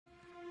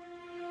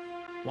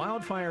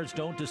Wildfires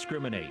don't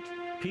discriminate.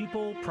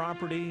 People,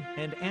 property,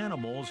 and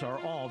animals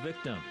are all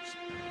victims.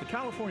 The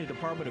California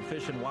Department of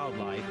Fish and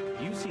Wildlife,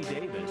 UC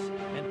Davis,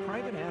 and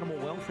private animal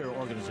welfare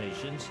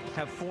organizations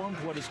have formed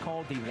what is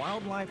called the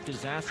Wildlife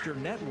Disaster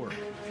Network,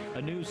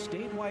 a new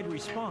statewide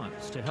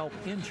response to help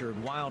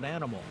injured wild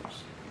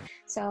animals.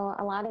 So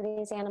a lot of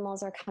these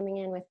animals are coming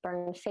in with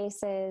burned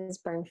faces,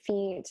 burned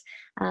feet.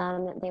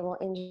 They will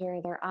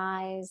injure their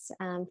eyes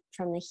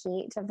from the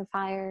heat of the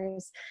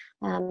fires.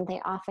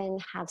 They often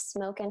have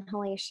smoke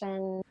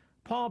inhalation.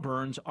 Paw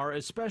burns are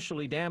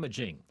especially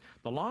damaging.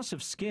 The loss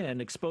of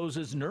skin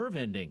exposes nerve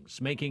endings,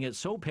 making it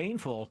so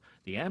painful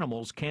the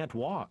animals can't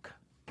walk.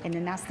 And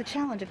then that's the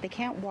challenge. If they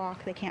can't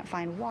walk, they can't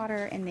find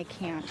water, and they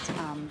can't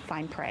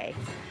find prey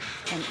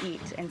and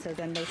eat. And so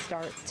then they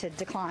start to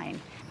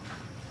decline.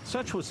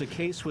 Such was the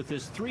case with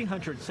this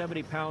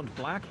 370-pound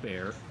black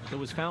bear that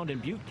was found in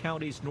Butte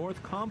County's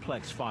North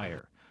Complex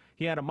fire.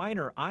 He had a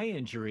minor eye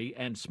injury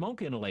and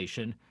smoke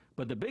inhalation,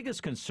 but the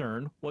biggest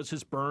concern was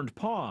his burned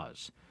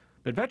paws.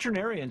 But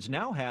veterinarians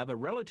now have a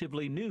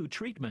relatively new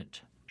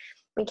treatment.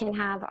 We can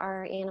have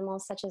our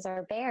animals, such as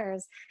our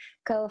bears,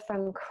 go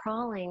from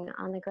crawling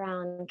on the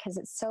ground because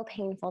it's so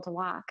painful to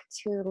walk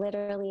to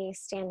literally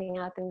standing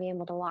up and being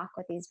able to walk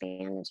with these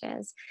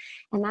bandages.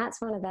 And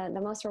that's one of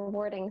the most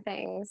rewarding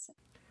things.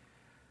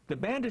 The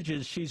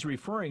bandages she's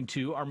referring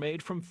to are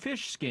made from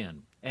fish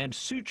skin and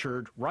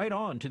sutured right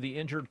onto the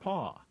injured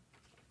paw.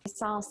 We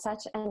saw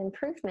such an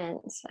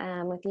improvement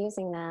with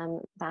using them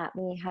that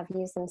we have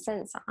used them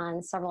since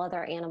on several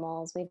other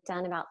animals. We've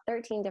done about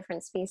 13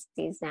 different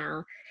species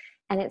now,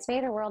 and it's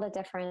made a world of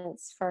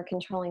difference for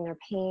controlling their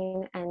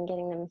pain and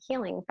getting them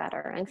healing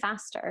better and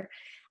faster,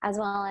 as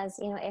well as,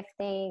 if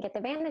they get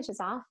the bandages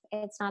off,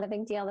 it's not a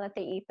big deal that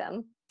they eat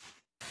them.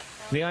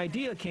 The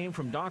idea came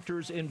from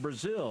doctors in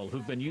Brazil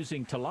who've been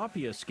using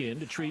tilapia skin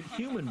to treat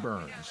human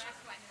burns.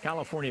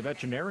 California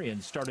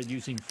veterinarians started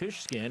using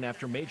fish skin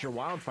after major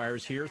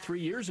wildfires here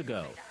 3 years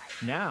ago.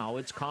 Now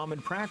it's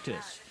common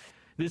practice.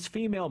 This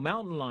female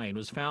mountain lion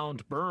was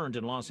found burned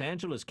in Los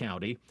Angeles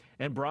County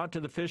and brought to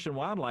the Fish and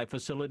Wildlife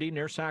facility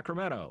near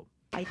Sacramento.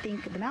 I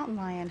think the mountain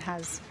lion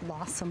has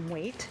lost some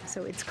weight,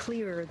 so it's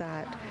clear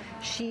that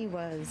she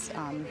was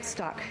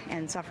stuck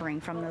and suffering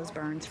from those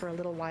burns for a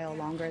little while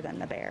longer than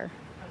the bear.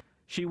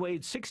 She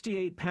weighed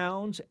 68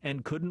 pounds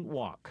and couldn't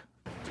walk.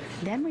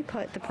 Then we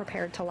put the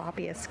prepared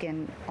tilapia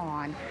skin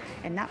on,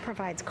 and that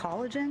provides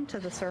collagen to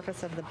the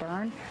surface of the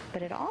burn,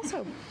 but it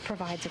also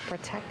provides a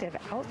protective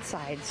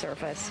outside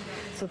surface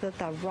so that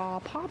the raw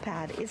paw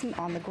pad isn't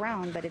on the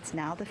ground, but it's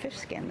now the fish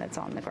skin that's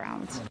on the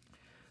ground.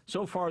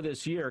 So far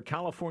this year,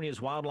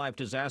 California's Wildlife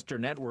Disaster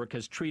Network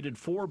has treated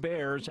 4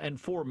 bears and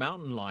 4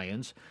 mountain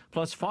lions,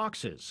 plus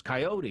foxes,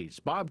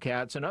 coyotes,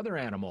 bobcats, and other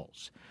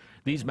animals.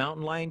 These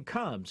mountain lion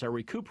cubs are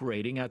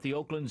recuperating at the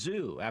Oakland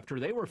Zoo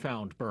after they were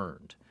found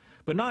burned.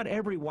 But not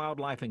every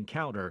wildlife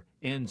encounter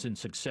ends in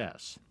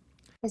success.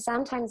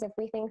 Sometimes if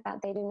we think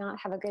that they do not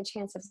have a good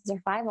chance of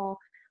survival,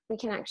 we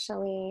can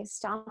actually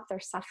stop their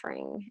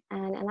suffering.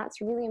 And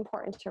that's really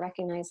important to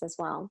recognize as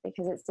well,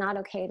 because it's not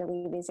okay to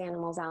leave these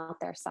animals out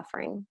there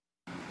suffering.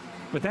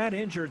 But that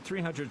injured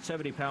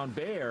 370-pound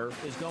bear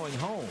is going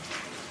home.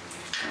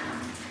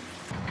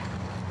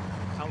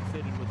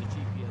 Outfitted with a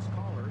GPS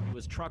collar, he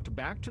was trucked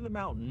back to the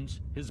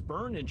mountains. His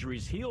burn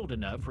injuries healed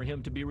enough for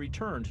him to be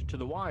returned to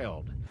the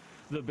wild.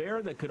 The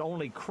bear that could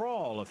only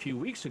crawl a few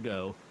weeks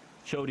ago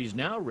showed he's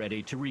now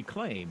ready to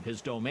reclaim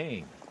his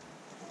domain.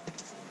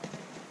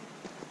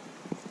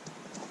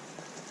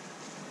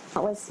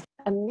 What was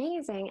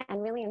amazing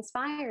and really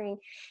inspiring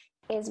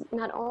is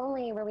not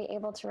only were we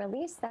able to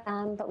release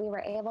them, but we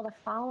were able to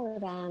follow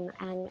them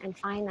and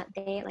find that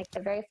they, like the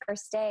very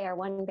first day, our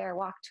one bear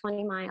walked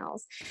 20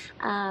 miles,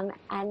 and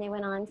they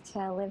went on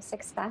to live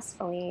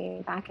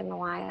successfully back in the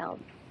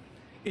wild.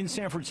 In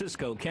San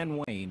Francisco,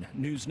 Ken Wayne,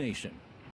 News Nation.